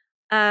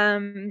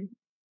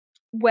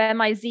 where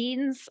my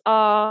zines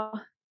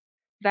are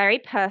very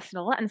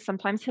personal and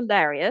sometimes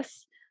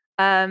hilarious.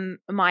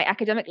 My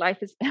academic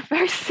life is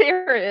very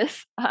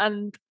serious,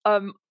 and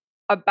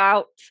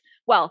about,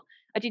 well,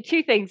 I do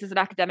two things as an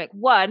academic.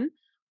 One,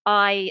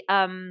 I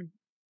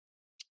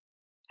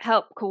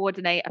help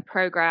coordinate a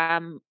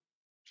program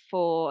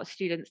for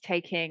students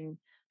taking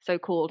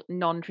so-called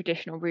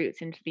non-traditional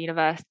routes into the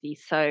university.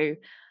 So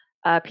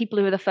people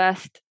who are the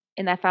first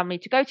in their family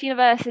to go to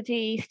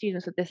university,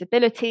 students with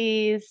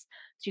disabilities,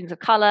 students of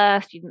color,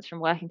 students from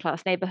working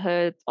class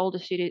neighborhoods, older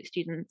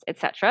students,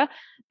 etc.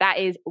 That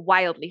is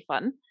wildly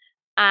fun.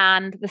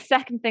 And the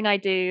second thing I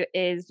do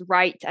is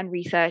write and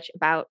research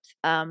about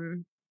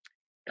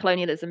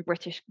colonialism,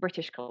 British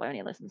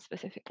colonialism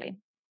specifically.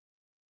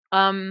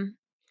 And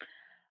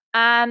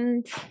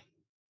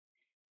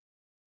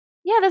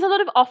yeah, there's a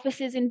lot of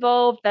offices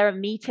involved. There are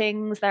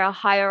meetings, there are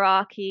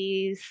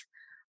hierarchies,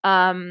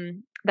 there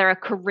are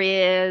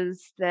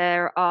careers,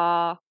 there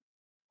are,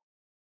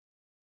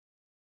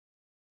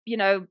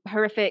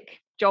 horrific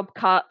job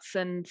cuts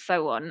and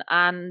so on.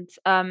 And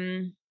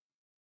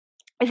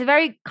it's a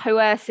very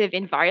coercive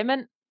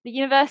environment, the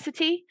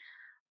university.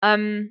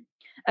 And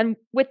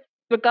with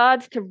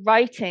regards to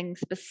writing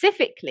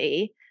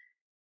specifically,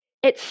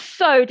 it's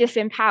so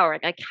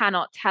disempowering, I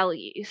cannot tell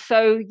you.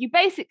 So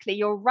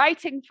you're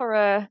writing for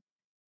a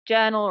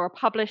journal or a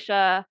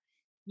publisher.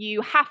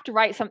 You have to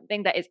write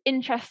something that is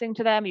interesting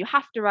to them. You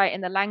have to write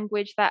in the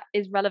language that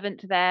is relevant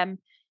to them.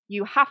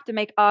 You have to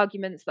make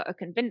arguments that are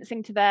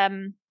convincing to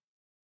them.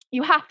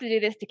 You have to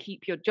do this to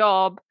keep your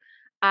job.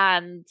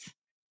 And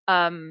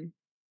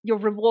you're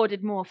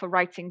rewarded more for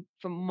writing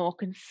for more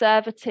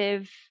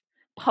conservative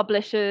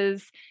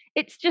publishers.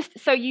 It's just,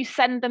 so you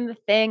send them the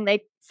thing,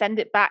 they send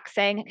it back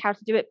saying how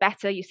to do it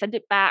better. You send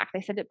it back,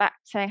 they send it back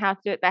saying how to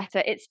do it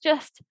better. It's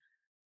just,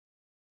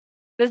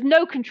 there's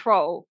no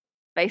control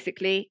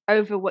basically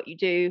over what you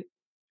do.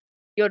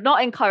 You're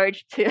not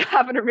encouraged to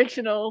have an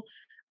original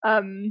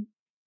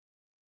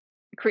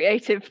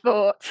creative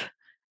thought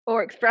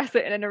or express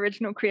it in an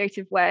original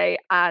creative way,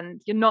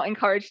 and you're not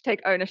encouraged to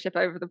take ownership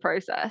over the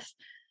process.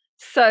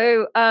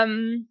 So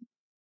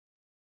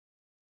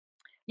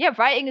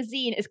writing a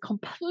zine is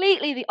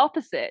completely the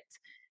opposite.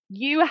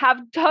 You have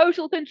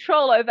total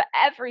control over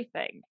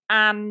everything,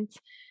 and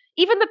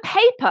even the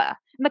paper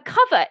and the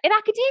cover. In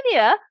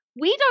academia,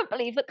 we don't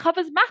believe that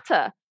covers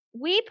matter.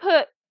 We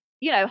put,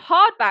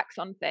 hardbacks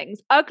on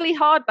things, ugly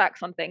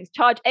hardbacks on things,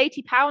 charge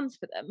 £80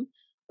 for them,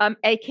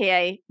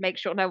 aka make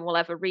sure no one will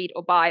ever read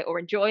or buy or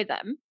enjoy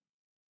them.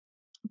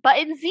 But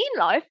in zine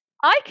life,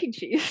 I can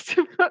choose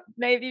to put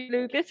navy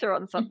blue glitter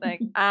on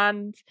something,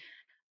 and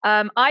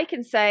I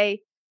can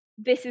say,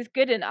 this is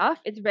good enough,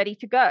 it's ready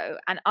to go.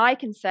 And I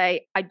can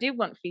say, I do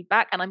want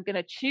feedback, and I'm going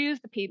to choose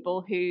the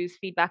people whose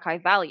feedback I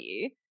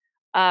value,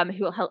 who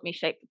will help me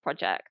shape the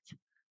project.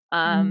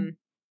 And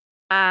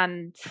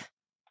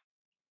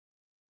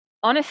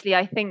honestly,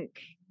 I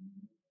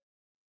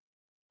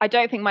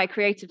don't think my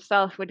creative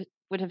self would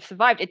have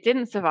survived. It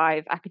didn't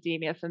survive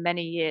academia for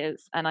many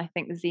years. And I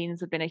think the zines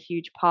have been a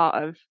huge part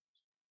of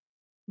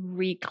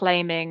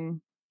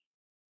reclaiming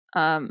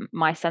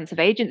my sense of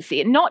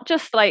agency, and not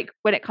just like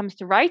when it comes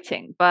to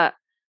writing, but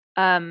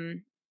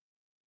academia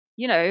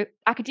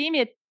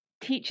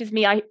teaches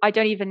me I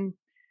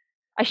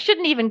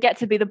shouldn't even get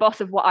to be the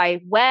boss of what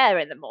I wear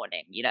in the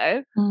morning.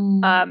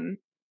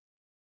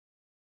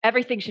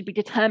 Everything should be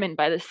determined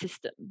by the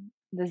system.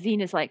 The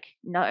zine is like,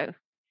 no,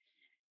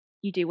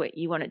 you do what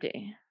you want to do.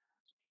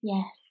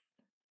 Yes.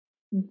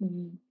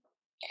 Mm-hmm.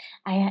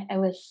 I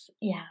was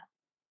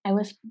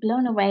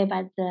blown away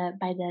by the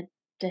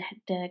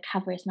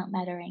covers not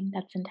mattering.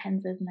 That's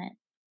intense, isn't it?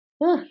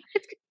 Ooh.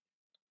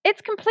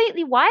 It's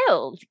completely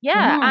wild.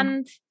 Yeah.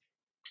 And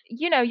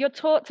you're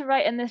taught to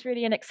write in this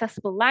really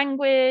inaccessible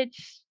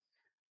language.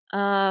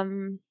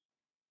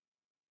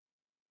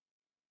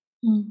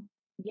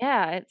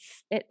 Yeah,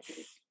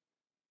 it's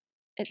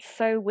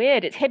so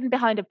weird. It's hidden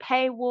behind a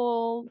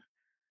paywall.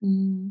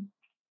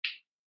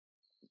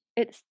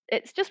 It's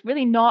just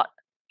really not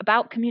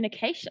about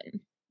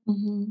communication.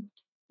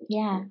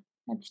 Yeah,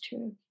 that's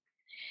true.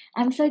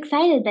 I'm so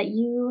excited that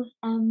you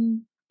are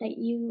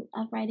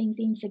writing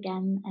zines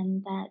again,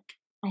 and that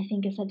I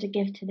think is such a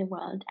gift to the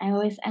world. I'm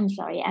always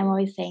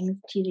saying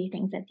cheesy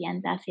things at the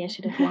end. Darcy, I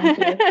should have warned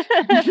you.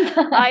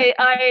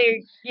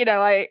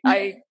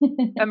 I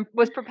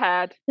was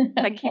prepared.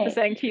 Thank you for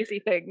saying cheesy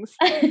things.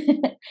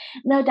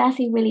 No,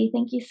 Darcy, really,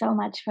 thank you so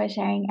much for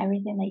sharing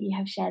everything that you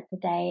have shared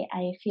today.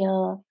 I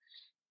feel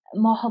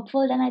more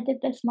hopeful than I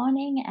did this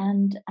morning,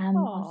 and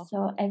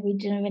also a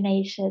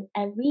rejuvenated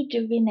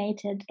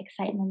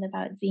excitement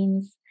about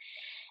zines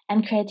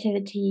and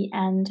creativity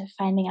and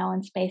finding our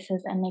own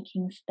spaces and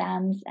making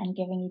stamps and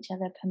giving each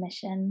other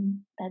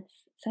permission.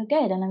 That's so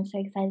good, and I'm so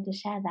excited to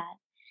share that.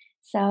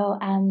 So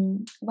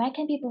where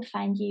can people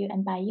find you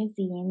and buy your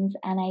zines?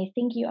 And I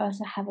think you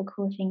also have a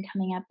cool thing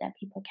coming up that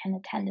people can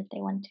attend if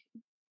they want to.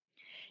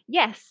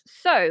 Yes.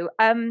 So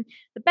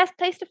the best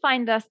place to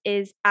find us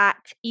is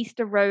at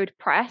Easter Road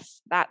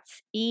Press.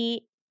 That's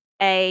EASTERROADPRESS.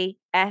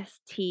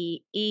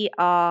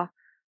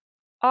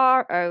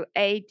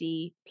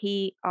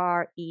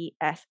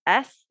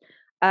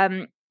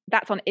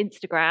 That's on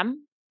Instagram.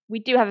 We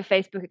do have a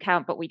Facebook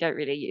account, but we don't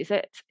really use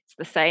it. It's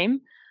the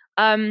same.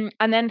 And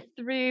then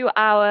through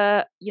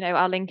our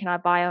link in our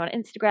bio on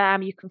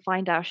Instagram, you can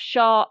find our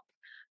shop.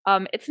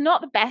 It's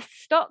not the best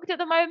stocked at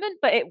the moment,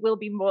 but it will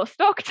be more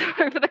stocked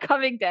over the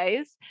coming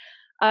days.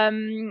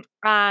 And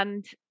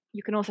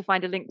you can also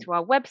find a link to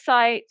our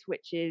website,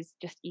 which is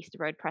just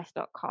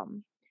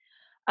easterroadpress.com.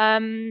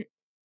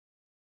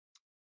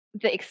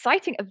 the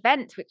exciting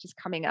event which is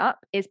coming up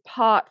is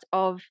part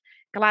of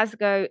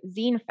Glasgow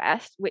Zine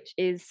Fest, which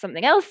is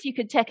something else you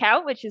could check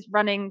out, which is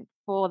running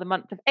for the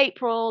month of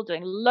April,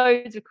 doing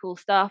loads of cool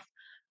stuff.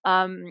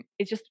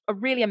 It's just a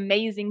really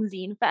amazing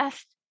zine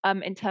fest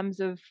in terms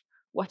of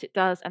what it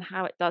does and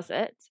how it does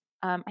it.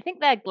 I think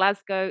they're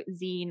Glasgow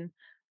Zine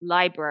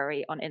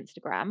Library on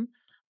Instagram.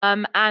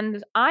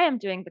 And I am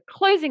doing the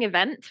closing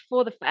event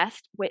for the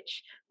fest,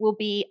 which will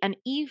be an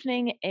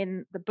evening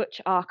in the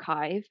Butch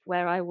Archive,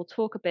 where I will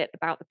talk a bit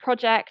about the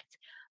project.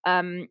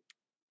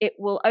 It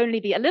will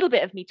only be a little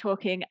bit of me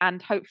talking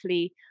and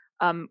hopefully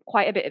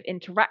quite a bit of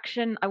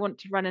interaction. I want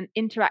to run an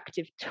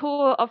interactive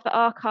tour of the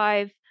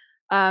archive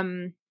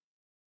and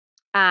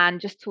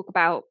just talk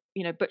about,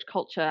 Butch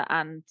culture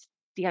and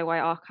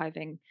DIY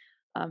archiving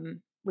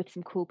with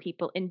some cool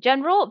people in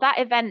general. That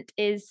event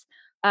is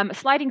a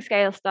sliding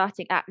scale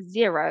starting at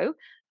 0.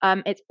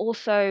 It's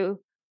also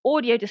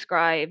audio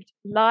described,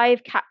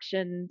 live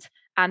captioned,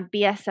 and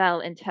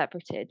BSL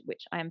interpreted,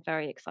 which I am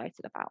very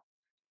excited about.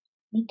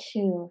 Me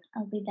too.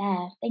 I'll be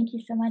there. Thank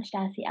you so much,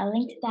 Darcy. I'll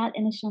link to that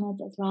in the show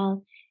notes as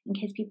well, in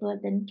case people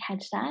didn't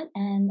catch that.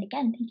 And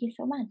again, thank you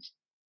so much.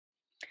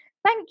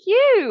 Thank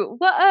you.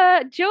 What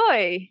a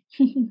joy.